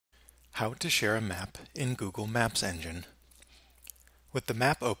How to share a map in Google Maps Engine. With the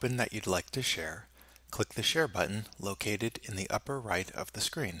map open that you'd like to share, click the Share button located in the upper right of the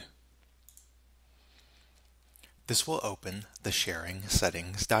screen. This will open the Sharing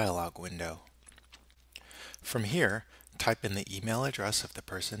Settings dialog window. From here, type in the email address of the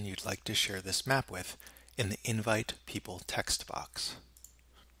person you'd like to share this map with in the Invite People text box.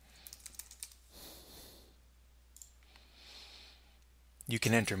 You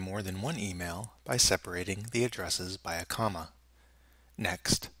can enter more than one email by separating the addresses by a comma.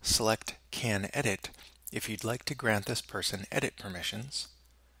 Next, select Can Edit if you'd like to grant this person edit permissions,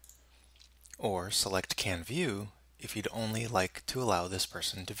 or select Can View if you'd only like to allow this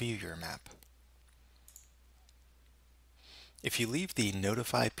person to view your map. If you leave the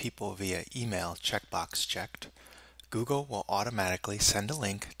Notify People via Email checkbox checked, Google will automatically send a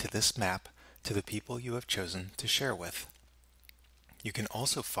link to this map to the people you have chosen to share with. You can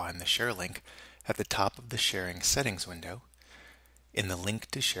also find the share link at the top of the Sharing Settings window in the Link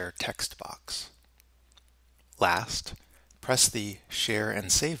to Share text box. Last, press the Share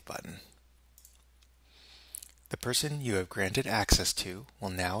and Save button. The person you have granted access to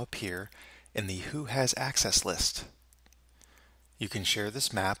will now appear in the Who Has Access list. You can share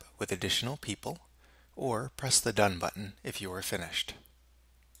this map with additional people, or press the Done button if you are finished.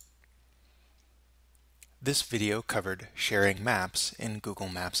 This video covered sharing maps in Google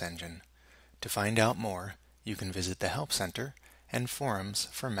Maps Engine. To find out more, you can visit the Help Center and forums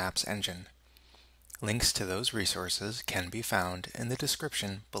for Maps Engine. Links to those resources can be found in the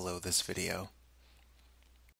description below this video.